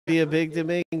be a big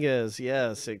Dominguez.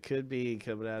 Yes, it could be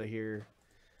coming out of here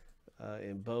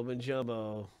in Bowman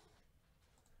Jumbo.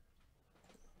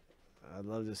 I'd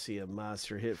love to see a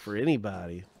monster hit for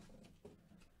anybody.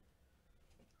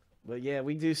 But yeah,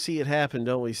 we do see it happen,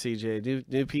 don't we, CJ?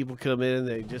 New people come in,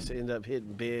 they just end up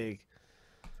hitting big.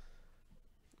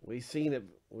 We've seen it.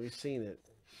 We've seen it.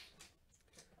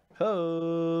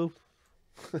 Ho!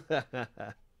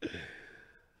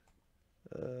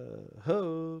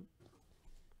 Ho!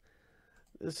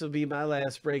 This will be my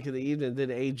last break of the evening.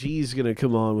 Then AG is going to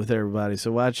come on with everybody,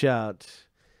 so watch out.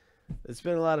 It's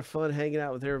been a lot of fun hanging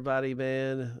out with everybody,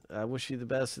 man. I wish you the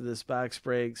best of this box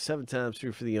break. 7 times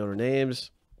through for the owner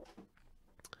names.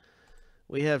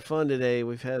 We had fun today.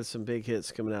 We've had some big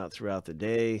hits coming out throughout the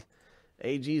day.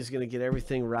 AG is going to get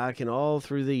everything rocking all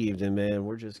through the evening, man.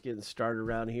 We're just getting started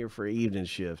around here for evening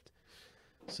shift.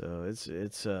 So it's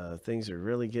things are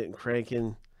really getting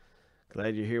cranking.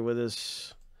 Glad you're here with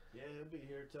us. Yeah, he'll be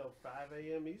here till 5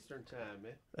 a.m. Eastern time,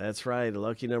 man. That's right.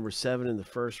 Lucky number 7 in the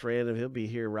first random. He'll be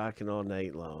here rocking all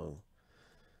night long.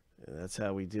 And that's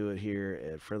how we do it here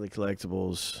at Friendly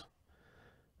Collectibles.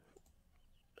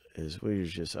 Is we're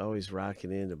just always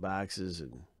rocking into boxes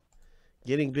and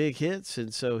getting big hits.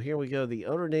 And so here we go. The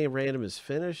owner name random is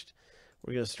finished.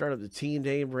 We're going to start up the team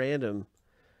name random.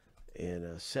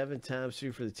 And 7 times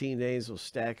through for the team names. We'll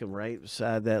stack them right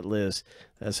beside that list.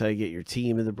 That's how you get your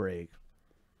team in the break.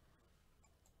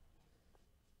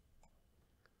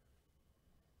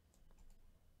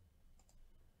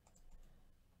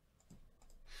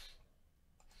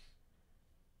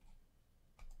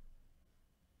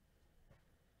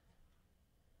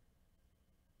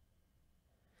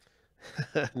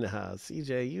 Nah,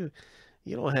 CJ, you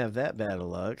don't have that bad of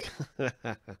luck. Heck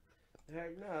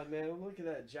no, man. Look at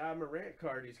that John Morant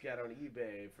card he's got on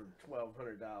eBay for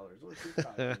 $1,200. What's he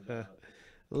talking about?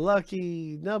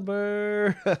 Lucky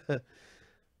number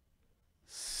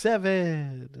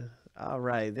 7. All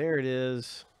right, there it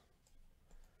is.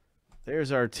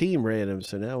 There's our team random.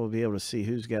 So now we'll be able to see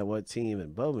who's got what team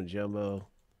in Bowman Jumbo.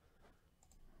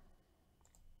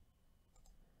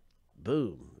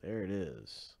 Boom. There it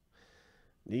is.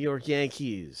 New York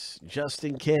Yankees,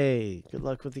 Justin K. Good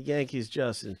luck with the Yankees,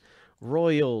 Justin.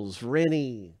 Royals,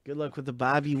 Rennie. Good luck with the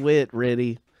Bobby Witt,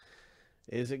 Rennie.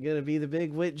 Is it going to be the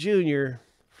Big Witt Jr.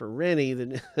 for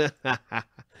Rennie?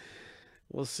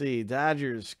 We'll see.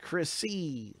 Dodgers, Chris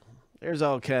C. There's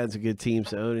all kinds of good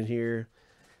teams to own in here.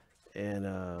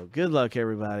 And good luck,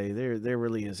 everybody. There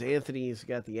really is. Anthony's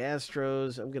got the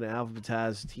Astros. I'm going to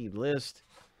alphabetize the team list.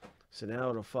 So now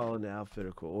it'll fall in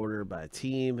alphabetical order by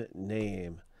team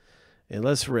name. And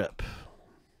let's rip.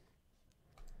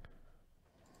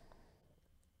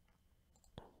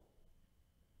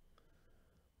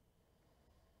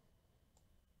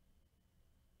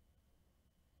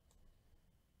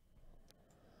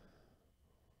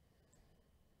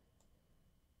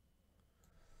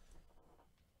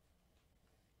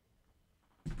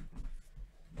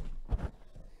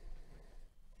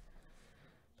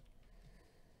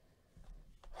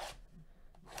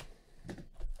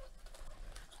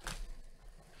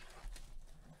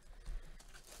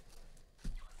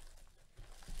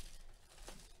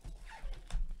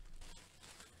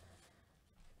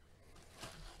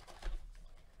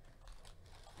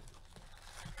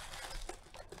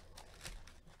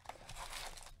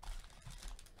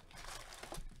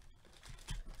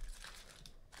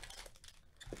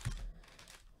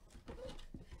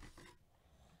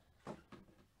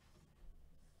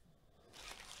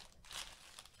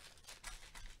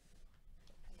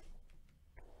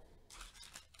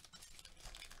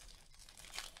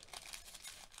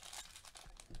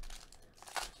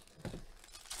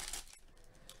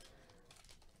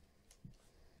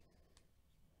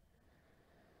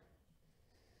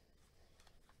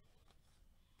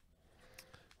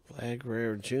 Vlad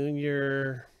Guerrero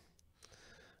Jr.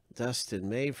 Dustin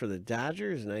May for the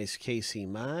Dodgers. Nice Casey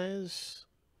Mize.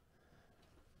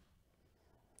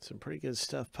 Some pretty good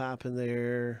stuff popping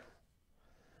there.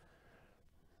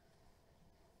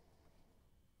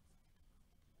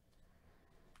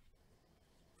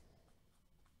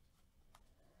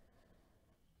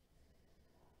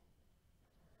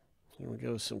 Here we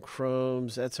go, some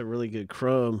chromes. That's a really good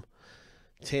chrome.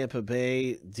 Tampa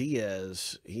Bay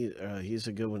Diaz. He's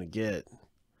a good one to get.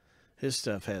 His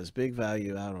stuff has big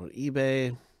value out on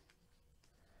eBay.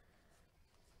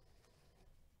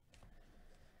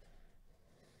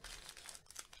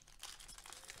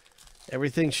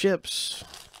 Everything ships.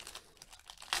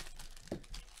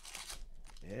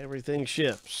 Everything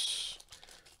ships.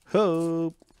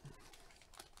 Hope.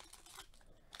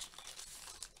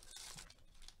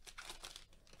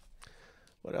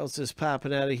 What else is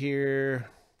popping out of here?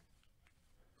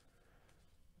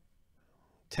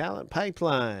 Talent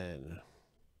Pipeline.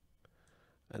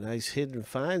 A nice Hidden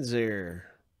Finds there.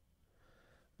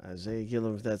 Isaiah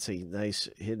Gillum, that's a nice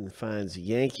Hidden Finds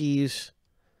Yankees.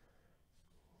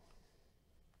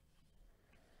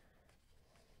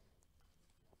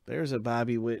 There's a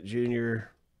Bobby Witt Jr.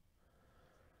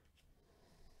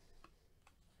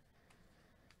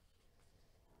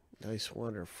 Nice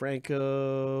Wander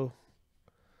Franco.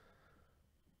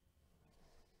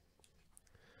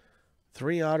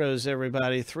 3 autos,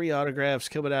 everybody. 3 autographs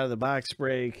coming out of the box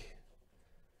break.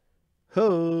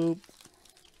 Hope.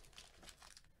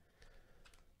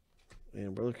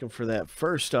 And we're looking for that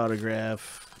first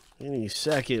autograph. Any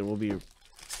second, we'll be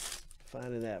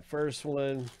finding that first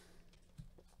one.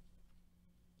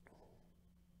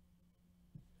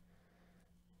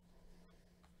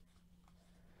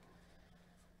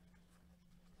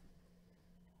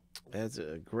 That's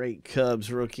a great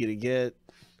Cubs rookie to get.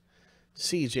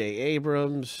 CJ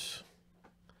Abrams.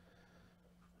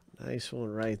 Nice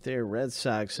one right there. Red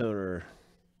Sox owner.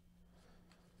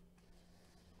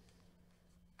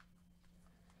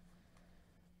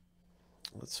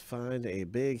 Let's find a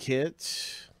big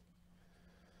hit.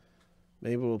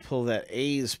 Maybe we'll pull that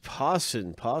A's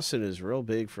Pawson. Pawson is real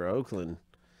big for Oakland.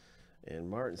 And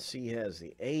Martin C. has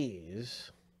the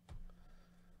A's.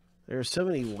 There are so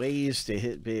many ways to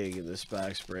hit big in this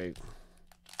box break.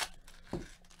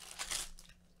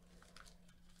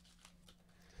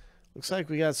 Looks like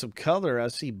we got some color. I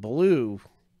see blue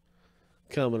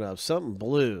coming up. Something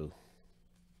blue.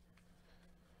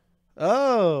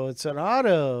 Oh, it's an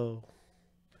auto.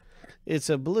 It's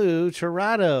a blue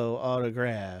Toronto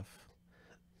autograph.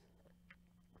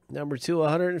 Number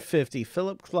 250,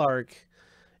 Philip Clark.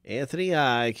 Anthony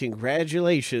I.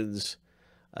 Congratulations.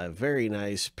 A very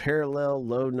nice parallel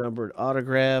low-numbered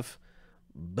autograph.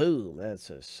 Boom. That's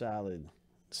a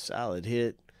solid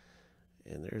hit.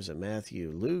 And there's a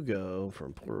Matthew Lugo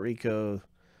from Puerto Rico.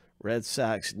 Red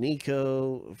Sox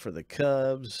Nico for the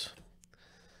Cubs.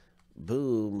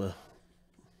 Boom.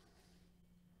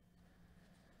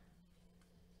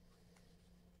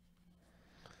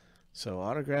 So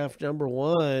autograph number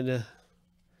 1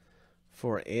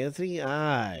 for Anthony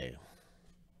I.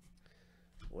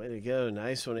 Way to go.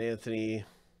 Nice one, Anthony.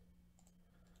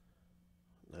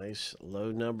 Nice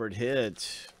low-numbered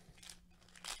hit.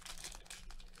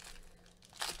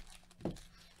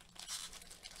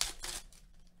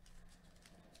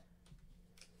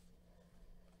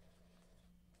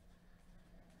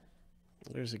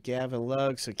 There's a Gavin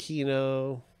Lux,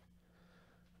 Aquino.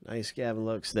 Nice Gavin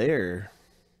Lux there.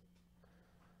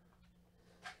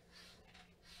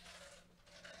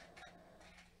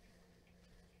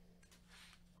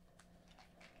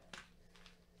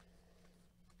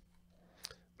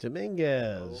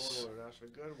 Dominguez. Oh, that's a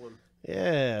good one.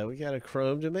 Yeah, we got a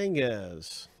Chrome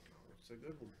Dominguez. That's a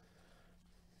good one.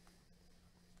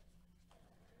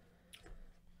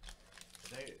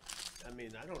 I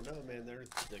mean, I don't know, man. There's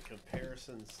the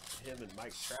comparisons, him and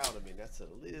Mike Trout. I mean, that's a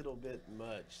little bit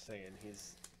much saying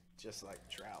he's just like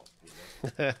Trout, you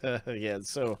know? Yeah,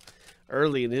 it's so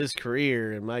early in his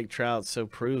career, and Mike Trout's so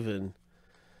proven.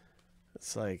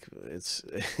 It's like it's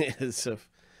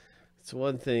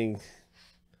one thing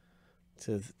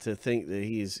to think that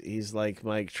he's like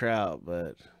Mike Trout,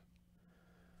 but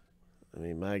I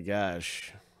mean, my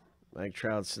gosh, Mike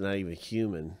Trout's not even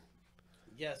human.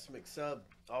 Yes, McSub.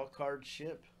 All cards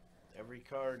ship. Every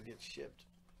card gets shipped.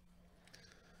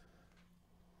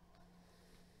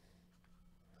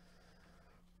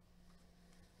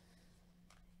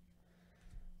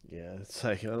 Yeah, it's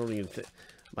like I don't even think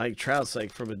Mike Trout's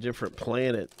like from a different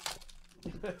planet.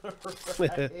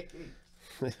 Right.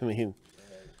 I mean,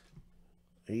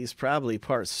 he's probably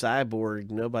part cyborg.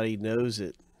 Nobody knows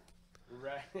it.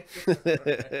 Right.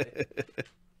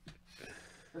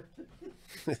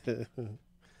 Right.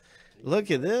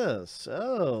 Look at this.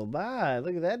 Oh, my.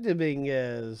 Look at that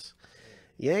Dominguez.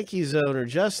 Yankees owner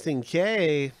Justin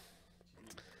K.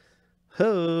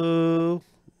 Ho.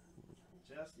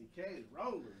 Justin K.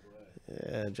 rolling, boy.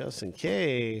 Yeah, Justin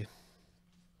K.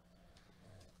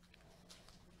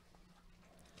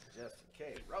 Justin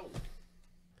K. rolling.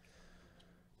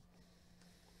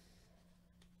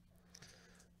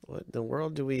 What in the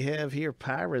world do we have here?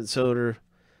 Pirates owner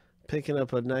picking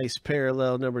up a nice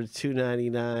parallel number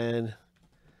 299.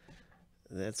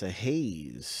 That's a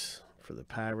Hayes for the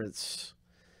Pirates.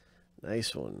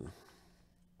 Nice one.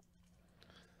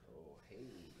 Oh,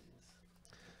 Hayes.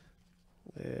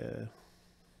 Yeah.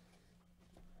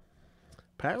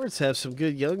 Pirates have some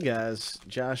good young guys.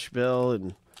 Josh Bell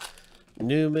and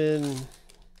Newman.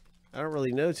 I don't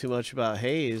really know too much about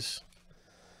Hayes,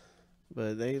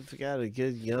 but they've got a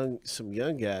good some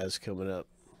young guys coming up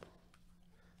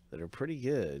that are pretty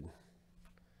good.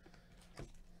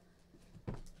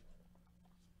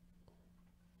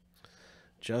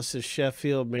 Justice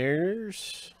Sheffield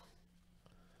Mariners.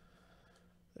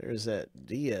 There's that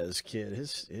Diaz kid.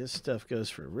 His stuff goes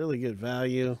for really good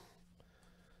value.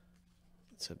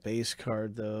 It's a base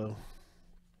card, though.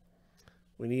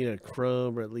 We need a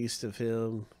chrome, or at least of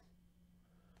him.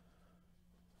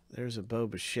 There's a Bo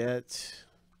Bichette.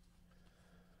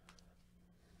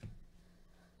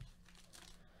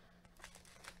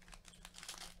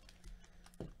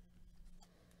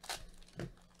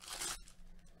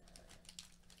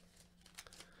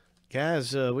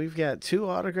 Guys, we've got 2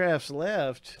 autographs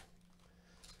left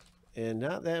and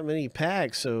not that many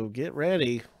packs, so get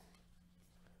ready.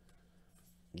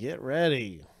 Get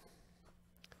ready.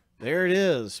 There it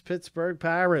is. Pittsburgh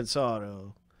Pirates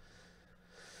auto.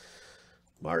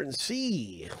 Martin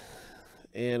C.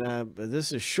 And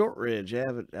this is Shortridge.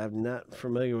 I'm not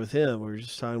familiar with him. We were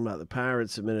just talking about the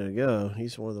Pirates a minute ago.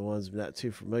 He's one of the ones I'm not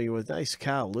too familiar with. Nice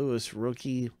Kyle Lewis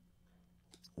rookie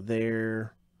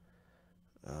there.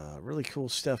 Really cool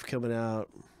stuff coming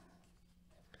out.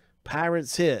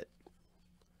 Pirates hit.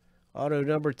 Auto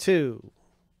number 2.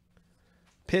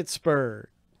 Pittsburgh.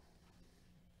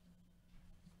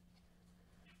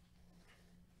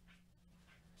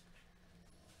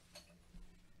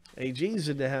 AG's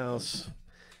in the house.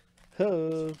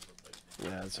 Oh.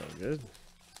 Yeah, that's all good.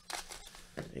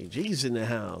 AG's in the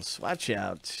house. Watch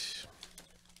out.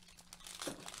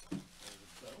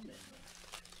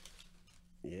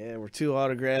 Yeah, we're 2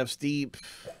 autographs deep.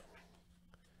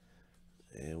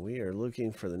 And we are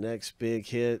looking for the next big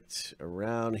hit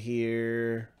around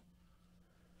here.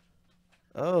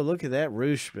 Oh, look at that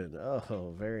Rooshman.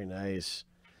 Oh, very nice.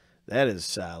 That is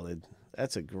solid.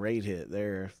 That's a great hit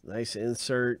there. Nice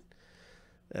insert.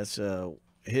 That's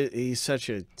he's such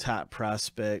a top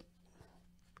prospect.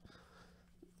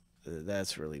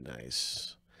 That's really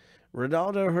nice.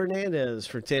 Ronaldo Hernandez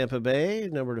for Tampa Bay,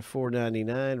 number to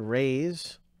 499,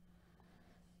 Rays.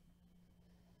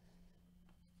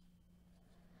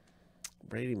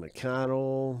 Brady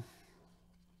McConnell.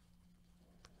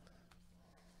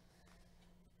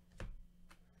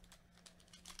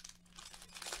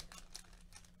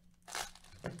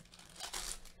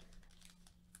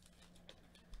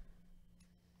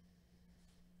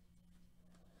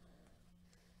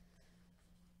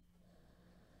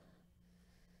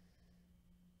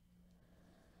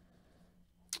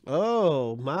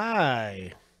 Oh,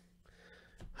 my.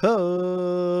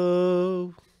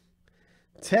 Ho.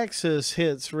 Texas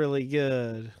hits really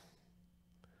good.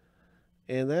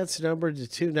 And that's numbered to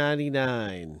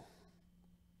 299.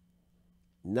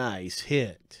 Nice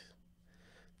hit.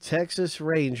 Texas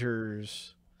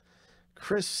Rangers.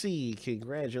 Chris C.,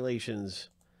 congratulations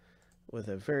with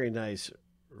a very nice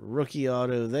rookie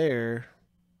auto there.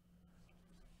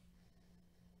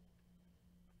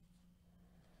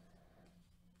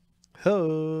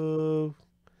 Ho!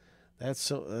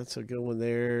 That's a good one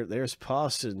there. There's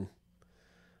Pawson.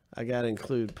 I got to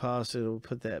include Pawson. We'll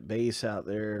put that base out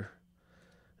there.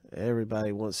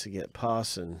 Everybody wants to get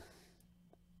Pawson.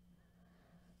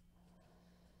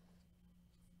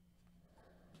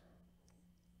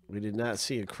 We did not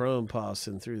see a chrome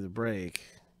Pawson through the break.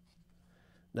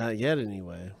 Not yet,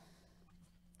 anyway.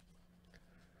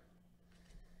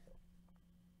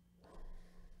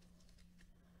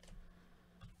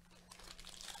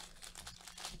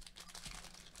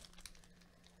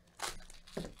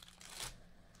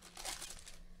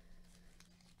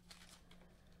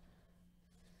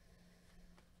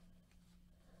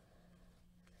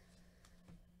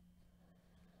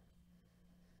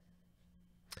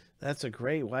 That's a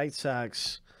great White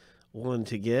Sox one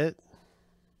to get.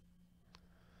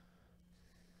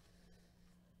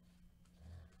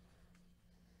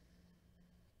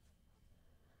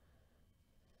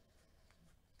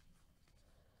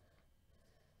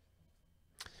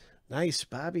 Nice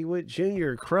Bobby Witt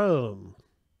Jr. Chrome.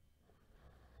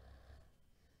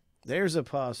 There's a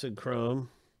Pawson Chrome.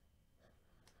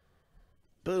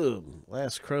 Boom.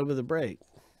 Last Chrome of the break.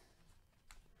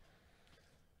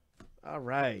 All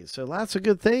right, so lots of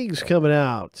good things coming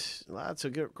out. Lots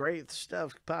of good, great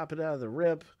stuff popping out of the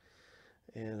rip,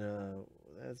 and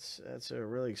that's a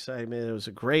really exciting, man. It was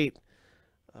a great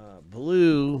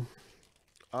blue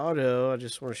auto. I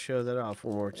just want to show that off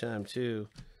one more time too.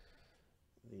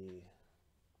 The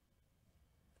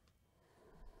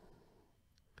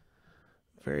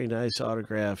very nice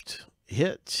autographed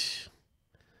hit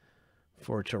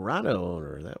for Toronto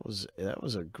owner. That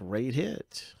was a great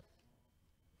hit.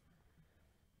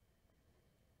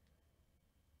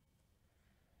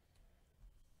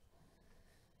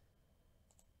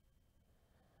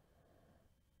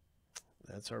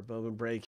 That's our Bowman break.